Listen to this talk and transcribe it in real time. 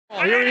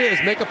Oh, here he is,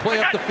 make a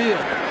play up the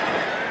field.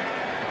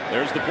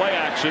 There's the play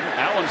action.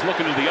 Allen's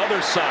looking to the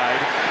other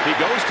side. He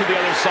goes to the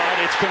other side.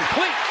 It's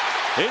complete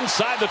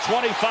inside the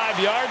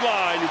 25-yard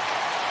line.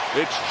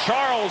 It's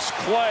Charles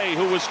Clay,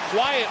 who was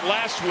quiet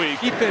last week.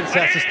 Defense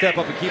has to step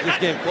up and keep this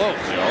game close.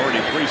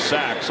 Already 3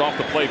 sacks off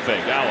the play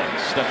fake. Allen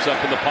steps up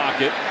in the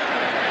pocket.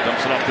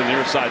 Dumps it up to the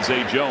near side.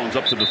 Zay Jones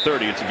up to the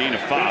 30. It's a gain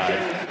of 5.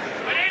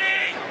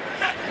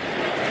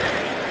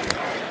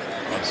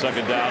 On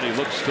second down, he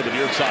looks to the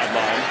near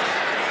sideline.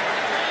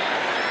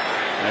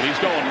 And he's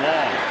going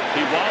long. He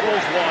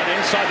wobbles one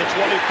inside the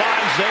 25.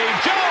 Zay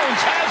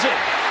Jones has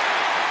it.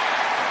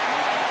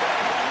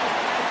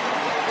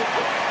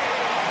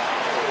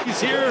 He's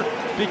here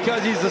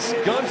because he's a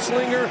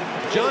gunslinger.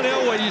 John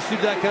Elway used to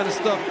do that kind of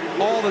stuff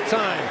all the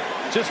time.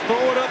 Just throw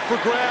it up for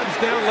grabs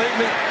down late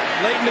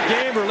in the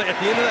game or at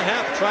the end of the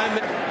half. Try and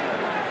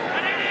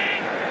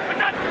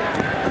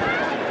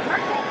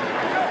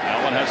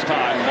Allen has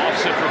time.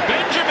 Lofts it for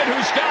Benjamin,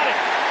 who's got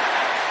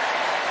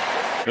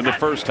it in the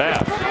first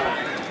half.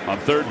 On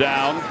third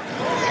down,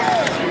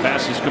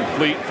 pass is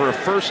complete for a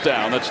first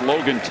down. That's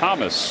Logan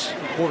Thomas.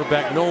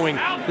 Quarterback knowing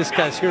this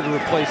guy's here to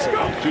replace him.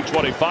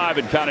 2:25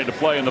 and counting to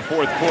play in the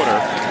fourth quarter.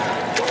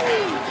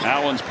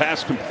 Allen's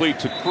pass complete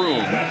to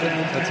Kroom.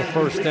 That's a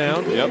first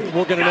down. Yep.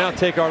 We're going to now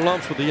take our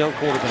lumps with the young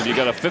quarterback. And you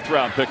got a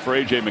 5th-round pick for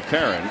A.J.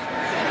 McCarron.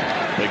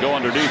 They go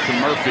underneath to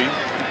Murphy.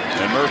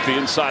 And Murphy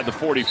inside the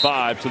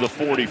 45 to the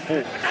 44.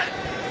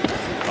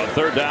 On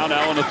third down,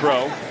 Allen to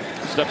throw.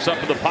 Steps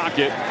up in the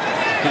pocket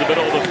to the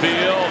middle of the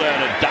field,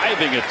 and a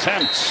diving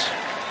attempt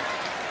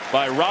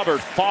by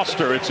Robert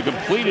Foster. It's a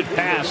completed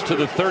pass to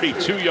the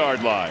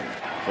 32-yard line.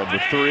 From the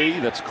 3,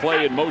 that's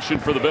Clay in motion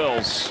for the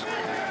Bills.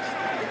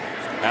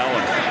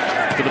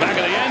 Allen to the back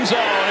of the end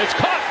zone. It's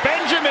caught.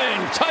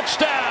 Benjamin.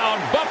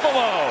 Touchdown,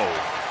 Buffalo.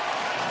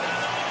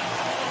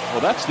 Well,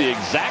 that's the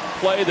exact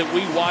play that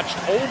we watched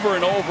over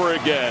and over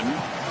again.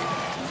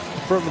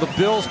 From the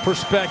Bills'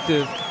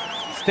 perspective,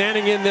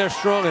 standing in there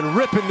strong and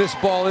ripping this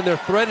ball in there,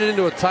 threaded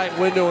into a tight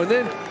window, and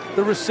then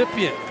the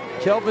recipient,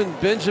 Kelvin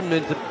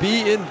Benjamin, to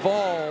be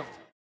involved.